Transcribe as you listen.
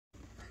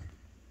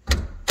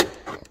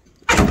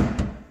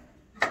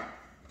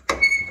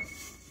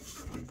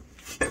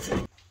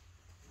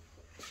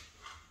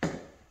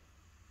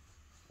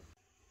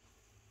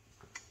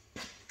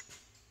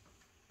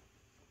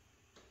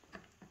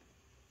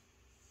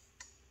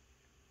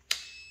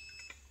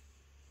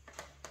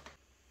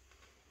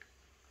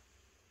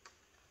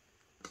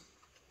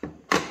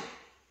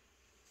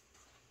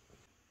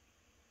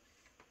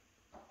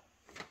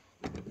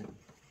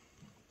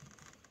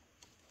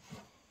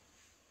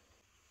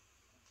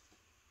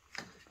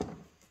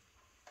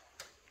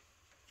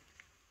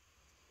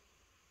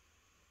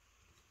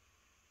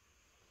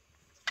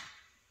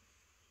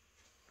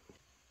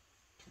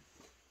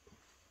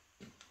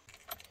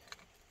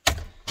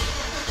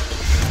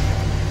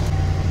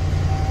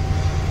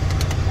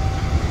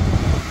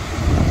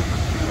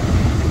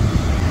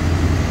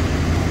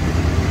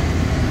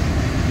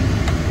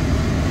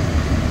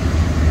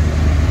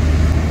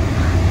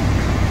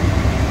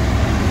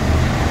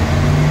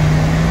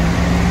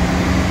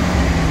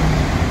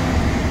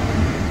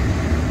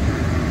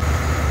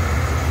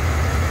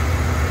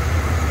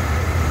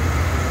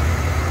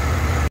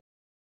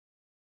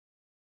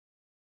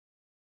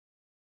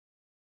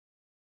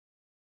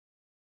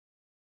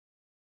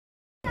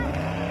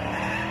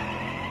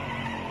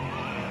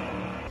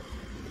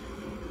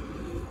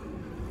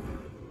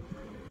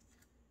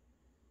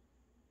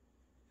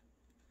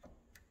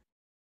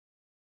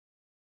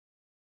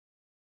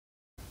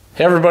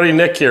Hey everybody,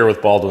 Nick here with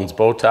Baldwin's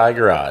Bowtie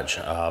Garage,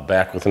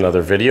 back with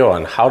another video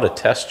on how to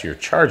test your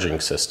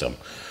charging system.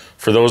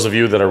 For those of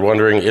you that are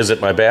wondering, is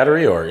it my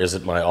battery or is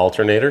it my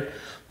alternator?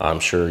 I'm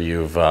sure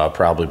you've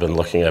probably been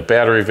looking at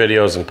battery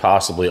videos and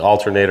possibly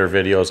alternator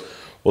videos.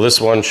 Well,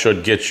 this one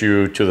should get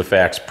you to the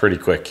facts pretty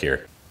quick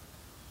here.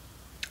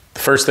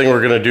 The first thing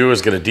we're going to do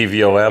is get a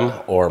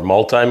DVOM or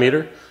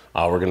multimeter.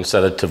 We're going to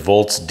set it to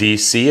volts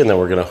DC, and then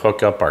we're going to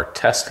hook up our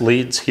test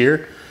leads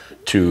here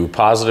to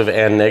positive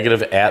and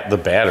negative at the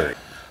battery.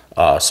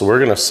 So we're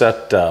going to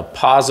set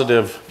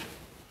positive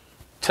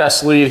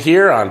test lead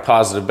here on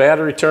positive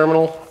battery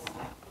terminal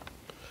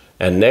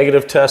and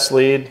negative test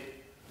lead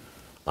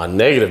on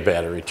negative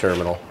battery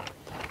terminal.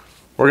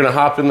 We're going to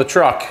hop in the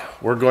truck.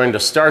 We're going to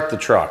start the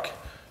truck.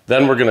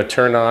 Then we're going to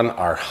turn on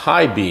our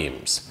high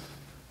beams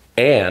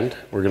and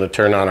we're going to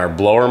turn on our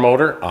blower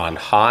motor on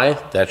high.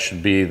 That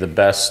should be the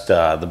best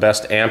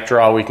amp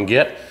draw we can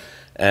get.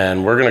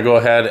 And we're going to go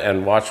ahead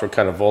and watch what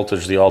kind of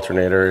voltage the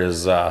alternator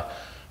is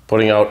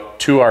putting out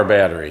to our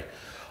battery.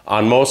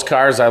 On most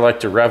cars, I like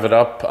to rev it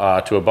up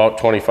to about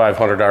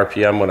 2,500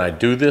 RPM when I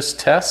do this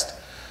test.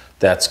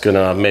 That's going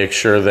to make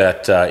sure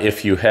that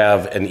if you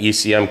have an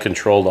ECM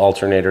controlled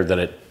alternator that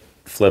it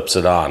flips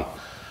it on.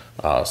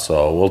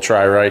 So we'll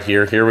try right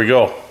here. Here we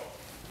go.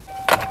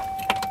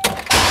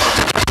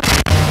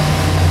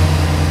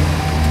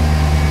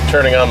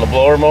 Turning on the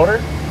blower motor.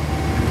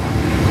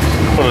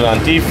 Put it on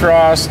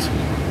defrost.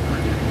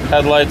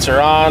 Headlights are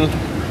on.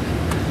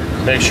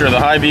 Make sure the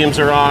high beams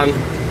are on.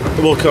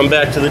 We'll come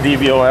back to the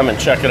DVOM and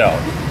check it out.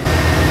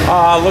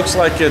 Looks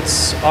like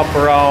it's up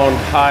around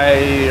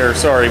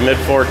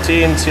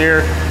mid-14s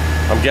here.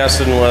 I'm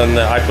guessing when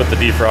I put the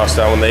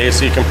defrost on, when the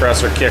AC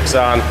compressor kicks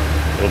on,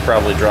 it'll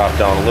probably drop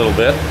down a little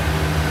bit.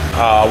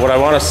 What I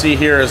want to see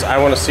here is I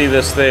want to see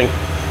this thing,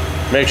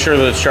 make sure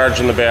that it's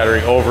charging the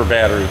battery over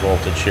battery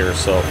voltage here.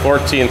 So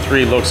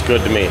 14.3 looks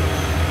good to me.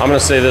 I'm going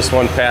to say this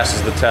one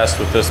passes the test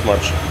with this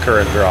much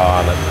current draw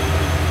on it.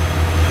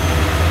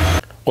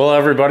 Well,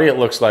 everybody, it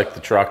looks like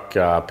the truck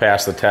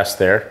passed the test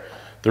there.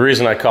 The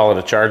reason I call it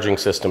a charging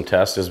system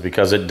test is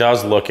because it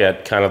does look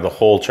at kind of the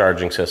whole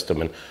charging system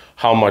and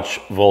how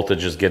much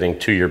voltage is getting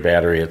to your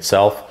battery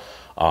itself.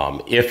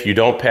 If you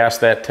don't pass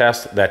that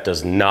test, that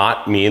does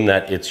not mean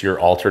that it's your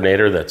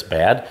alternator that's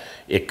bad.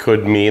 It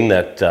could mean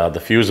that the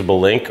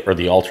fusible link or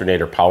the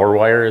alternator power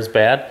wire is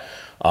bad.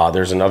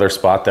 There's another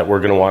spot that we're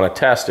going to want to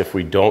test if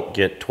we don't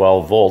get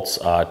 12 volts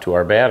to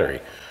our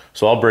battery.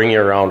 So I'll bring you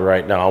around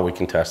right now. We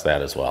can test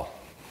that as well.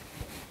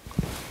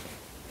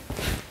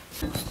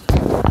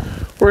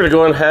 We're going to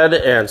go ahead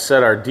and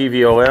set our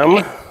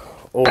DVOM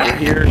over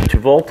here to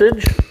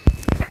voltage.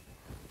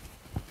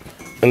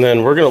 And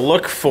then we're going to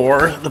look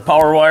for the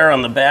power wire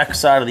on the back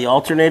side of the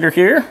alternator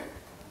here.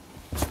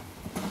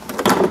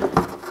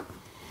 I'm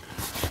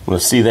going to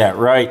see that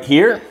right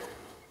here.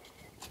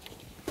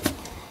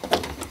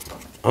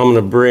 I'm going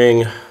to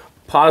bring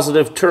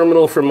positive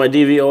terminal from my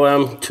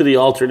DVOM to the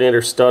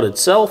alternator stud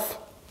itself.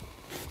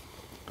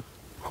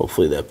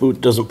 Hopefully that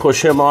boot doesn't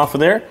push him off of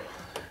there.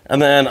 And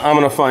then I'm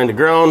going to find a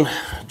ground.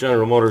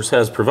 General Motors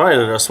has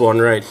provided us one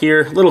right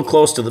here, a little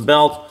close to the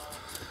belt.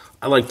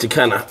 I like to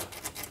kind of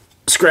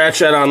scratch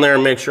that on there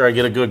and make sure I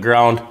get a good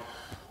ground.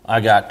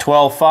 I got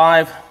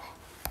 12.5.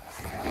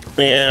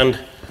 And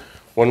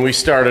when we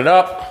start it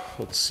up,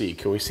 let's see,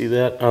 can we see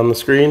that on the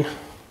screen?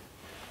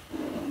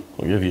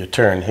 We'll give you a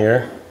turn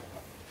here.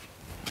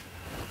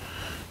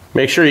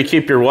 Make sure you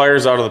keep your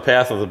wires out of the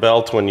path of the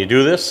belt when you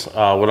do this.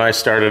 When I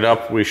start it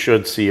up, we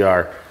should see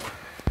our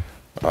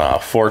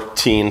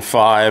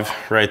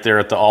 14.5 right there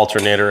at the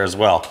alternator as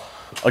well.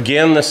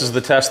 Again, this is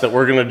the test that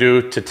we're going to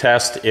do to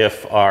test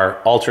if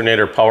our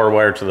alternator power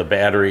wire to the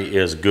battery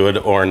is good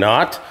or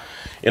not.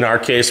 In our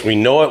case, we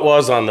know it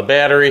was on the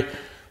battery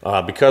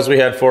because we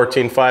had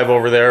 14.5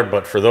 over there,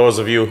 but for those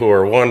of you who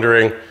are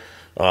wondering,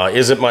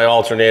 is it my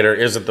alternator,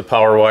 is it the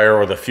power wire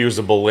or the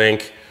fusible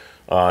link?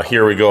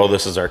 Here we go,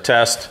 this is our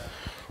test.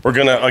 We're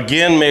going to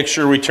again make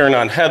sure we turn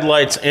on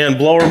headlights and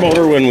blower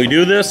motor when we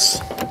do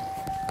this.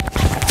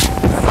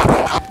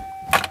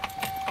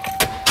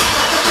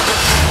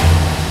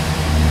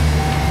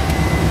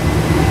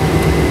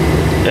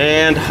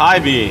 And high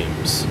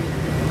beams.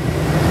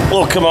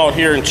 We'll come out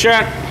here and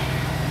check.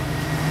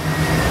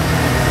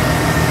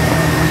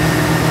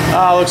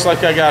 Looks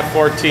like I got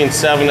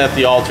 14.7 at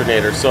the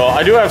alternator. So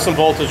I do have some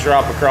voltage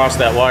drop across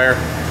that wire.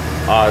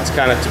 It's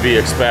kind of to be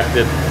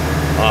expected.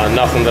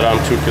 Nothing that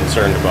I'm too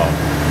concerned about.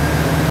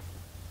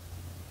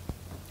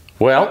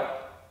 Well,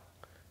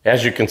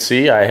 as you can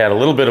see, I had a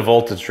little bit of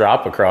voltage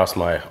drop across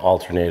my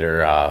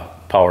alternator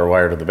power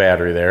wire to the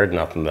battery there.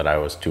 Nothing that I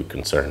was too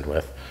concerned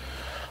with.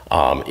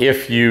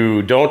 If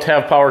you don't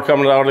have power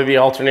coming out of the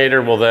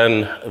alternator, well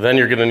then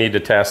you're going to need to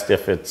test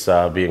if it's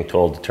being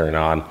told to turn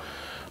on.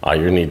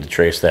 You need to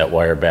trace that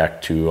wire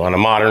back to, on a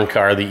modern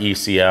car, the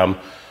ECM.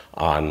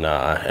 On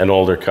an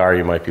older car,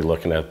 you might be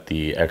looking at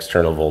the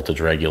external voltage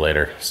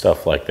regulator,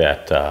 stuff like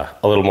that.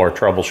 A little more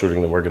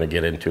troubleshooting than we're going to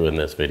get into in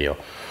this video.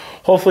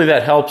 Hopefully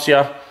that helps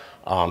you.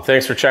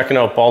 Thanks for checking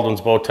out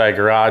Baldwin's Bow Tie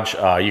Garage.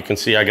 You can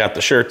see I got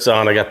the shirts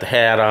on, I got the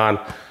hat on.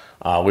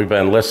 We've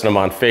been listing them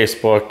on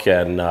Facebook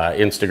and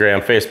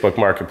Instagram. Facebook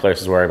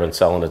Marketplace is where I've been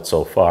selling it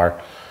so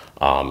far.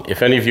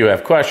 If any of you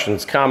have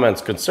questions,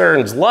 comments,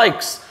 concerns,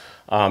 likes,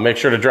 make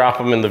sure to drop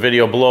them in the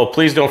video below.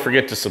 Please don't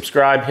forget to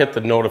subscribe, hit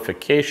the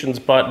notifications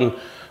button.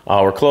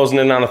 We're closing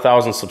in on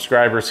 1,000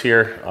 subscribers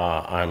here.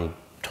 I'm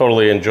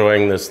totally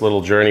enjoying this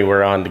little journey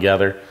we're on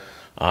together.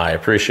 I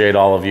appreciate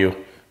all of you.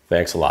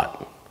 Thanks a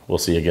lot. We'll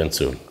see you again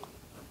soon.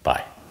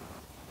 Bye.